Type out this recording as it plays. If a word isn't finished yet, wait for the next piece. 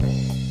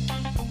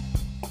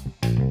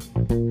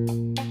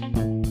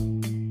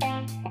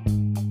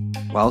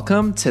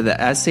Welcome to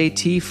the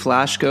SAT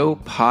Flash Go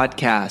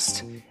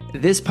podcast.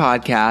 This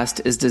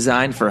podcast is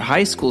designed for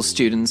high school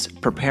students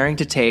preparing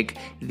to take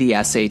the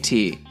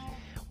SAT.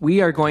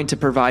 We are going to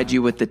provide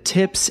you with the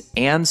tips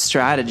and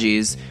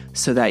strategies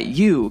so that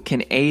you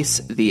can ace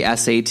the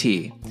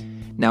SAT.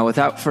 Now,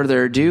 without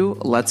further ado,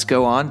 let's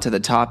go on to the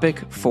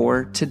topic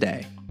for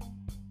today.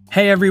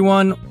 Hey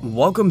everyone,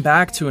 welcome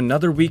back to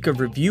another week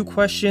of review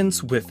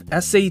questions with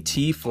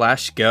SAT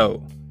Flash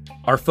Go.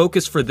 Our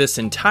focus for this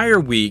entire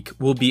week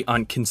will be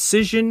on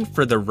concision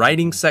for the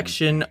writing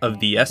section of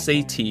the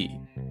SAT.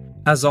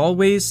 As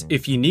always,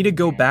 if you need to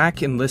go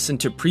back and listen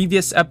to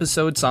previous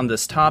episodes on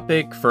this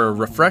topic for a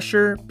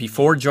refresher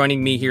before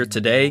joining me here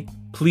today,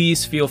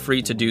 please feel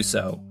free to do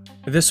so.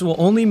 This will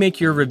only make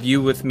your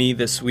review with me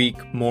this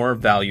week more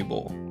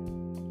valuable.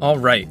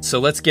 Alright, so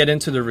let's get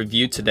into the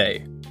review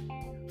today.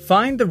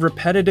 Find the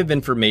repetitive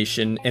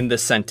information in the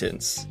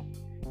sentence.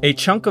 A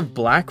chunk of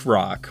black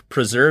rock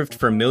preserved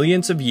for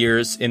millions of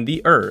years in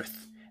the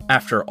earth.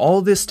 After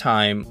all this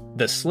time,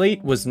 the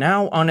slate was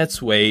now on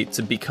its way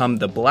to become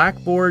the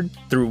blackboard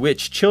through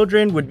which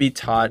children would be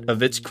taught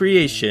of its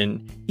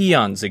creation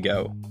eons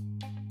ago.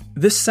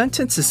 This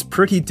sentence is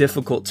pretty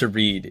difficult to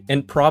read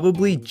and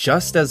probably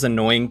just as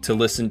annoying to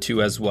listen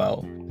to as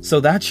well.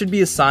 So that should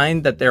be a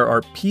sign that there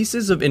are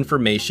pieces of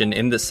information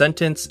in the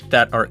sentence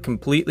that are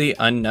completely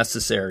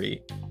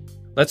unnecessary.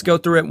 Let's go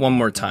through it one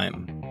more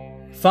time.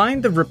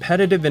 Find the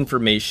repetitive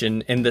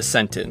information in the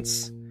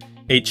sentence.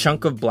 A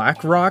chunk of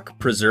black rock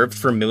preserved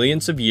for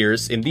millions of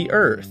years in the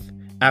earth.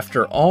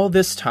 After all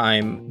this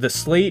time, the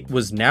slate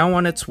was now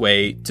on its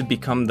way to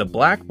become the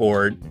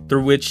blackboard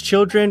through which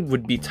children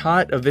would be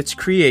taught of its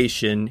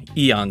creation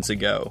eons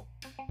ago.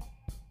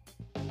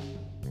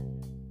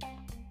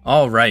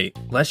 Alright,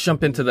 let's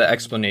jump into the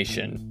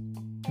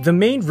explanation. The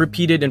main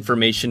repeated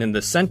information in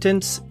the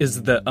sentence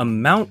is the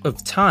amount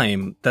of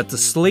time that the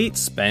slate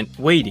spent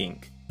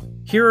waiting.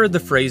 Here are the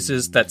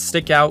phrases that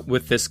stick out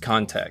with this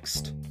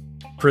context.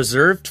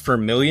 Preserved for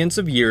millions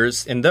of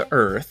years in the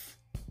earth,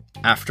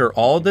 after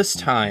all this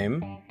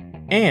time,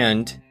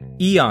 and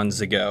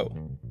eons ago.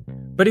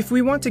 But if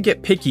we want to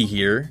get picky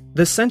here,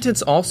 the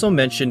sentence also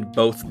mentioned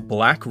both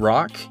black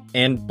rock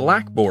and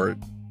blackboard.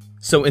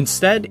 So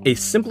instead, a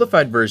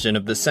simplified version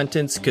of the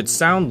sentence could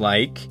sound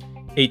like,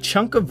 a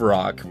chunk of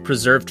rock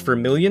preserved for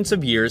millions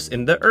of years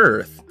in the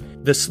earth.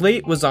 The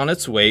slate was on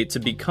its way to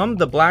become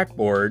the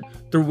blackboard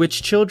through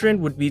which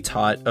children would be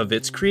taught of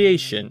its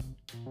creation.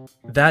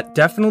 That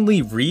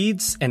definitely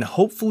reads and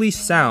hopefully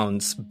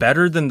sounds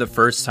better than the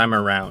first time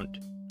around.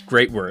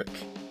 Great work.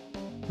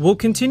 We'll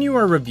continue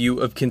our review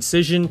of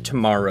concision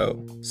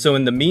tomorrow, so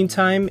in the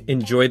meantime,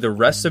 enjoy the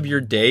rest of your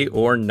day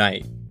or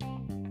night.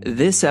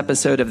 This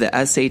episode of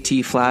the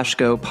SAT Flash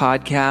Go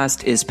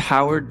podcast is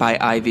powered by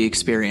Ivy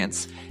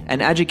Experience,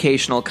 an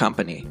educational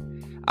company.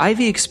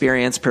 Ivy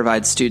Experience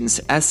provides students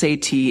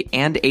SAT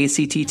and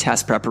ACT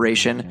test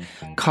preparation,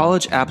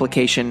 college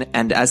application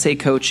and essay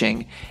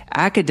coaching,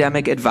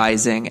 academic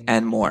advising,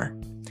 and more.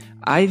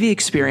 Ivy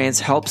Experience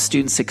helps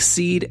students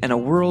succeed in a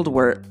world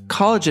where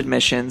college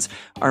admissions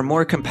are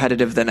more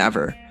competitive than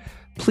ever.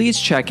 Please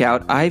check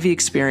out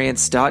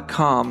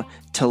ivyexperience.com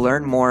to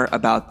learn more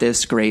about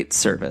this great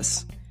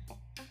service.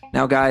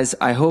 Now, guys,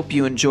 I hope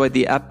you enjoyed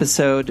the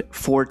episode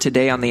for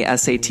today on the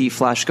SAT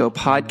Flash Go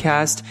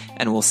podcast,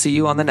 and we'll see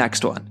you on the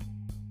next one.